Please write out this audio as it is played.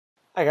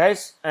Hi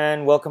guys,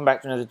 and welcome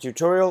back to another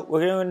tutorial.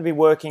 We're going to be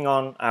working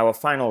on our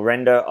final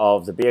render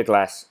of the beer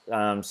glass.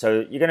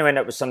 So you're going to end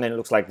up with something that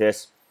looks like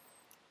this.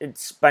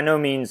 It's by no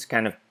means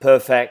kind of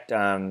perfect.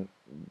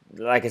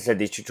 Like I said,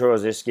 these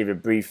tutorials just give you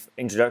brief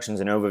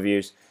introductions and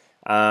overviews.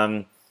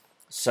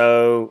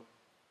 So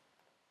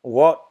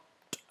what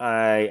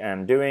I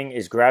am doing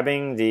is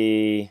grabbing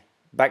the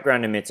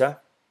background emitter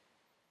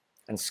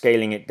and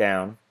scaling it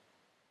down.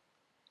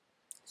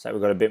 So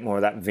we've got a bit more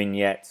of that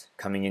vignette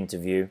coming into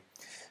view.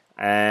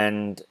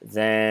 And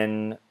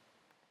then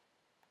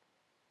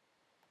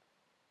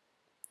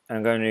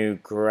I'm going to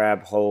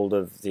grab hold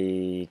of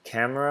the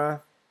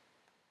camera.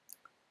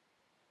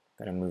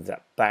 I'm going to move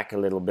that back a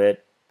little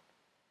bit.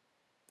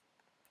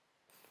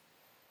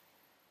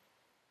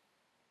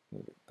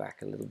 Move it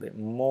back a little bit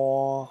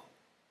more.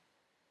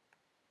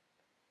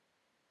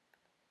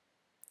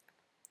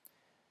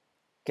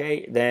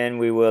 Okay, then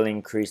we will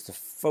increase the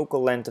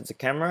focal length of the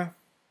camera.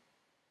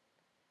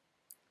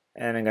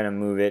 And I'm going to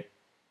move it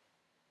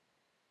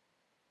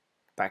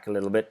back a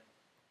little bit.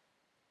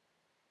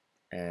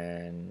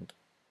 And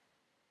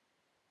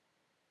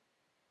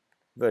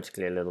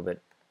vertically a little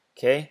bit.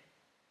 Okay.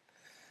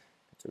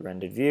 It's a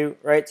rendered view,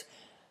 right?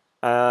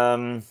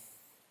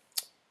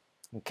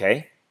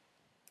 Okay.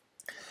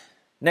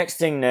 Next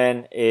thing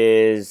then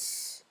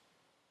is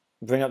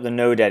bring up the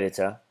node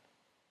editor.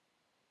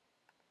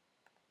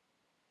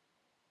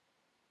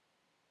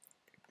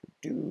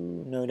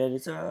 Node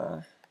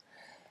editor.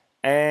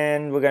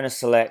 And we're going to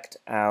select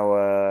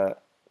our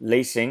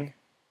lacing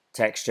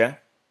texture.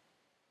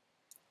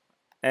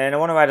 And I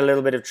want to add a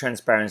little bit of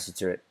transparency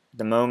to it. At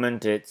the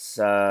moment it's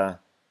a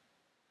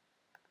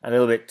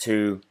little bit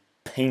too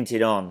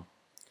painted on.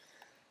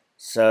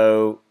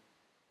 So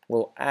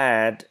we'll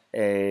add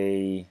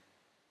a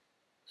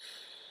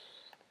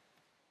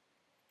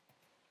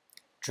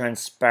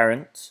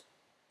transparent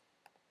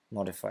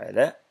modifier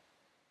there.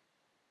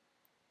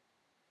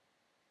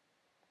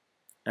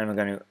 And we're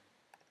going to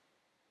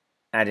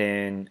add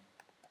in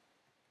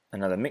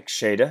another mix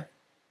shader,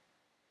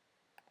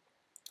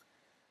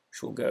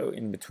 which will go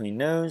in between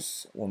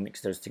those. We'll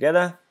mix those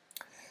together.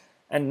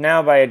 And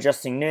now by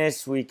adjusting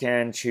this, we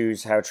can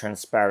choose how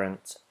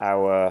transparent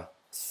our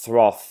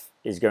froth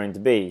is going to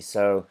be.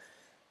 So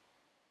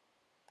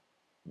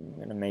I'm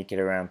going to make it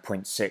around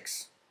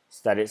 0.6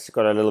 so that it's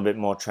got a little bit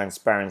more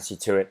transparency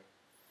to it.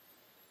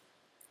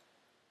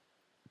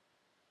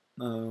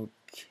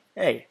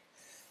 Okay.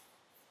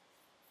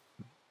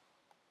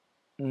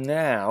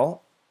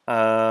 Now,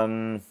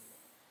 I've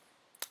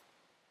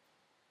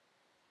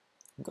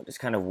got this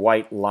kind of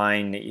white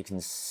line that you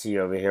can see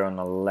over here on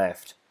the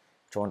left,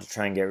 which I want to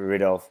try and get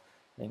rid of.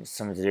 I think it's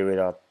something to do with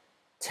our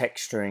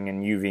texturing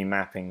and UV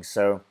mapping.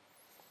 So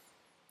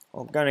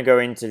I'm going to go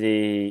into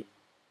the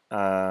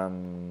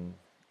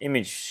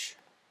image,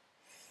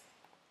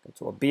 go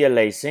to our beer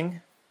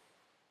lacing,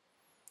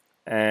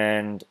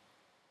 and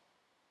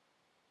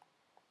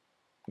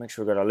make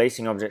sure we've got our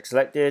lacing object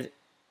selected,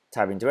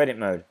 tab into edit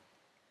mode.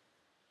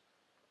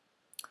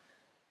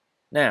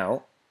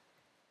 Now,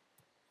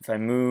 if I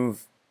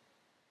move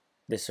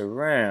this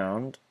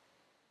around,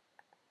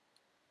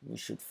 we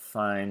should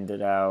find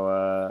that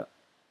our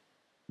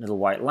little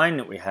white line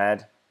that we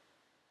had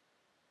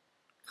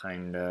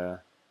kind of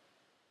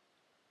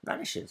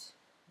vanishes.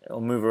 It'll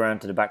move around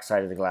to the back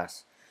side of the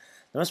glass.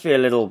 There must be a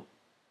little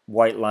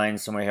white line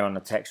somewhere here on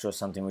the texture or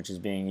something which is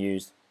being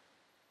used.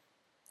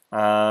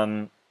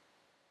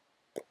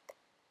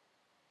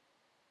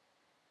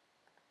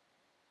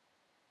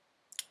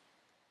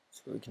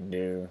 So we can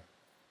do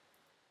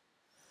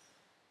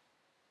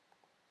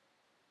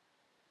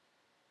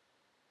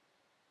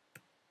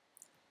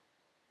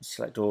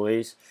select all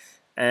these,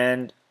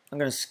 and I'm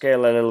going to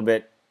scale a little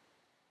bit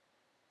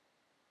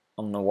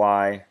on the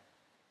Y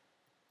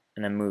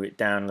and then move it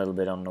down a little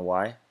bit on the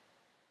Y.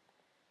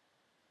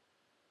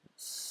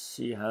 Let's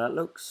see how that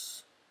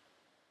looks.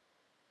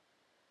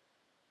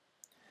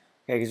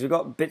 Okay, because we've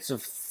got bits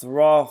of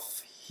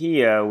froth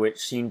here which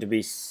seem to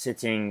be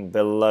sitting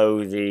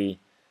below the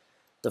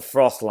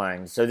froth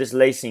line. So this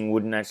lacing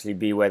wouldn't actually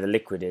be where the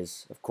liquid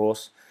is, of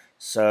course.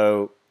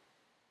 So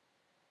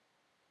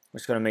I'm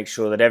just going to make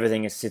sure that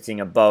everything is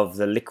sitting above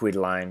the liquid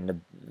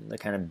line, the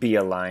kind of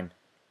beer line.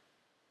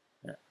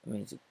 We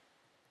need to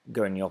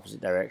go in the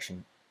opposite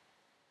direction.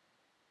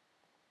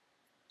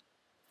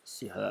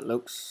 See how that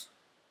looks.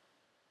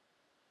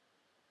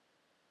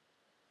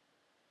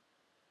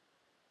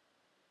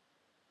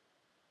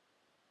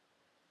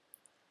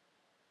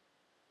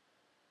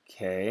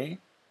 Okay,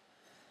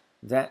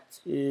 that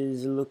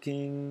is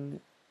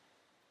looking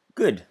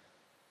good.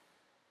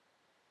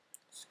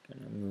 Just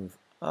gonna move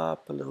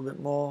up a little bit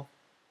more.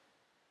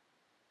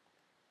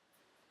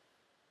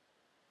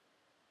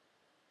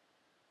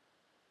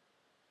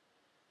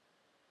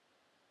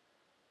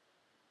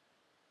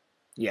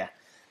 Yeah.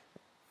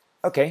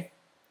 Okay,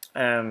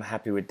 I'm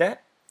happy with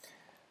that.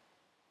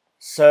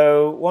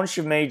 So once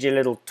you've made your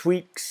little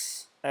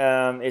tweaks,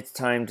 it's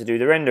time to do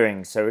the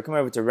rendering. So we come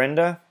over to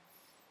render,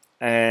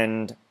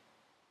 and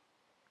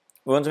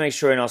we want to make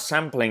sure in our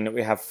sampling that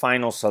we have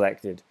final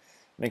selected.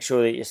 Make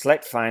sure that you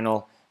select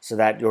final so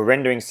that your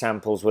rendering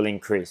samples will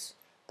increase.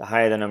 The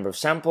higher the number of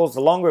samples,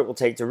 the longer it will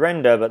take to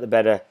render, but the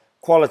better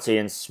quality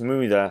and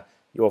smoother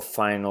your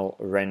final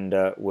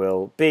render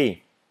will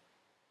be.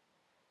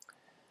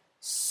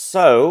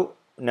 So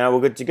now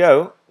we're good to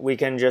go. We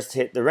can just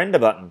hit the render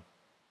button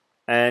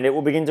and it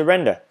will begin to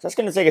render. So that's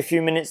going to take a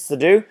few minutes to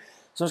do.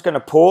 So I'm just going to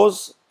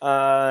pause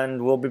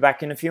and we'll be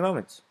back in a few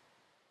moments.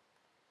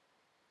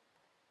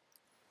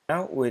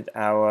 Now with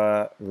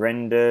our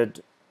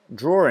rendered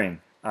drawing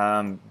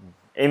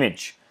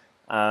image.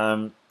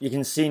 You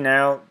can see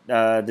now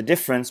the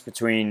difference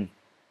between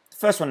the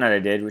first one that I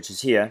did, which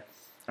is here,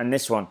 and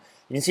this one.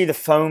 You can see the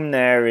foam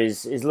there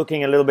is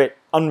looking a little bit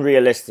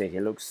unrealistic.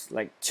 It looks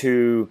like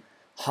too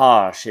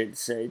harsh.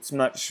 It's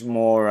much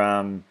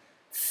more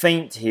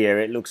faint here.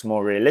 It looks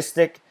more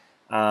realistic,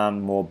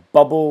 more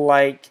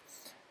bubble-like,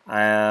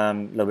 a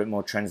little bit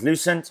more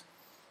translucent.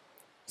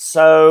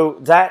 So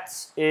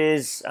that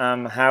is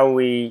how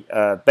we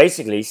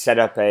basically set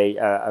up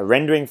a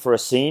rendering for a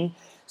scene.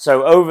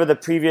 So over the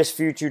previous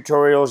few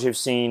tutorials, you've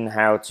seen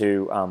how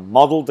to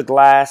model the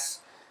glass,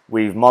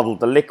 we've modeled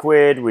the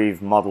liquid,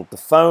 we've modeled the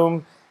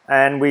foam,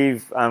 and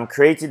we've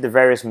created the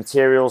various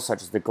materials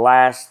such as the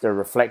glass, the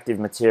reflective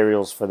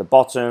materials for the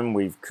bottom.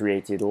 We've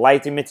created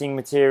light-emitting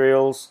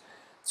materials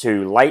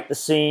to light the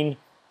scene.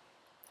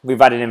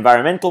 We've added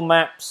environmental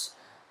maps,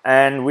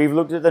 and we've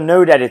looked at the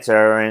node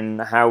editor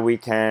and how we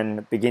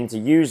can begin to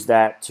use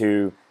that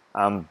to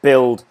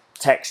build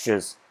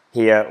textures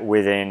here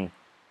within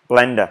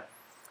Blender.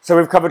 So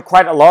we've covered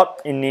quite a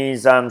lot in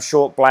these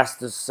short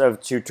blasts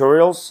of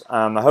tutorials.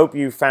 I hope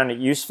you found it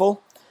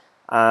useful.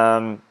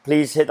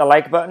 Please hit the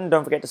like button,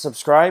 don't forget to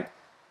subscribe,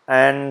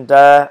 and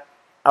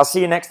I'll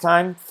see you next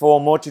time for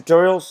more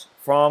tutorials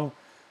from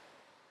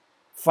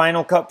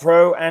Final Cut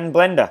Pro and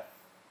Blender.